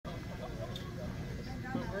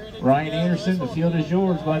Ryan Anderson, the field is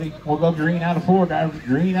yours, buddy. We'll go green out of 4, drivers.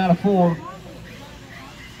 Green out of 4.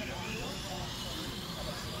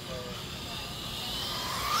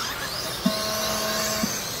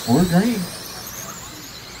 We're green.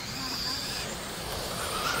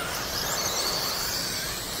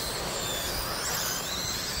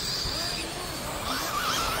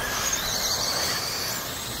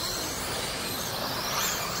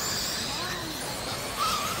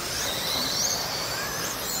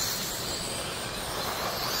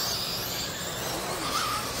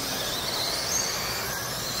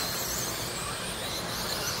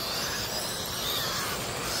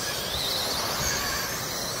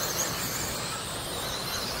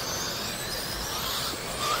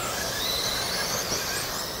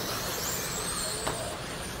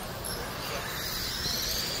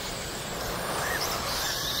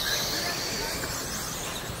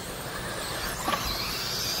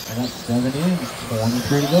 And that's 7 in,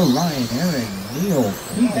 23 to go. Ryan, Aaron, Neil,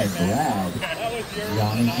 Keegan, Brad,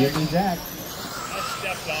 Johnny, Jimmy, Zach. I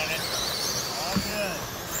stepped on it. All good.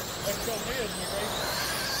 Let's go me as we race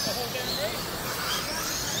the whole damn race.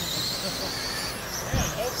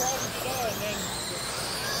 Yeah, no problems at all. And then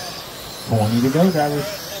 20 to go, drivers.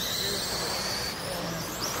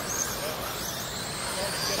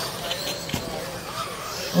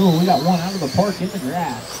 Oh, we got one out of the park in the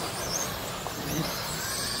grass.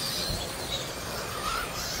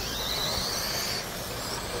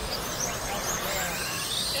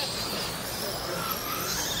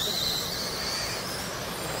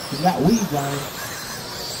 He's got weeds on him.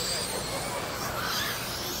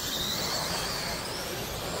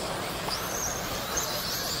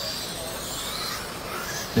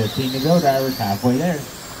 $15 to go, drivers. Halfway there.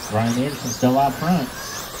 Ryan Anderson still out front.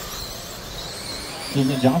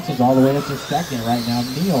 Keegan Johnson's all the way up to second right now.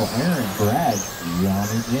 Neil, Aaron, Brad,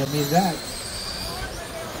 Johnny, Jimmy, Zach.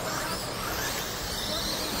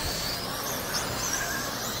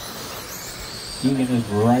 Keegan is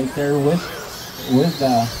right there with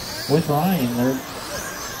Ryan. They're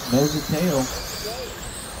nose to tail.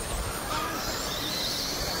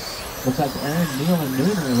 Looks like Aaron, Neil, and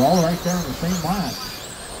Nooner are all right there on the same line.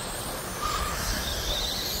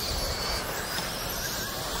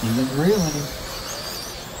 Keegan's reeling him.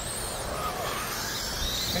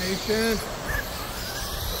 patient.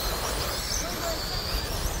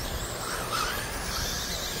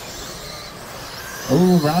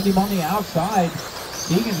 Oh, round him on the outside.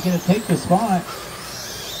 Keegan's going to take the spot.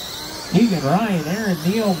 Keegan, Ryan, Aaron,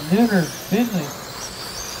 Neil, Nooner, Finley,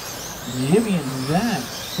 Jimmy, and Zach.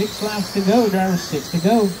 6 laps to go, drivers. 6 to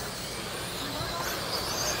go.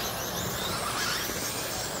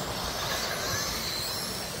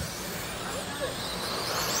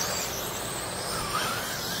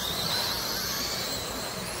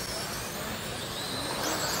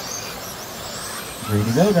 Three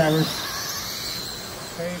to go, drivers.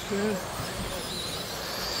 Patient.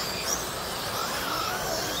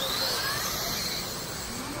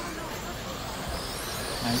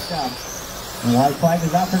 Nice job. The white flag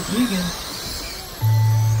is out for Keegan.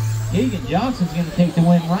 Keegan Johnson's going to take the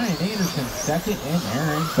win. Ryan Anderson second and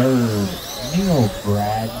Aaron third. Neil,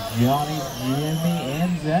 Brad, Johnny, Jimmy,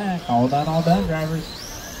 and Zach. All done, drivers.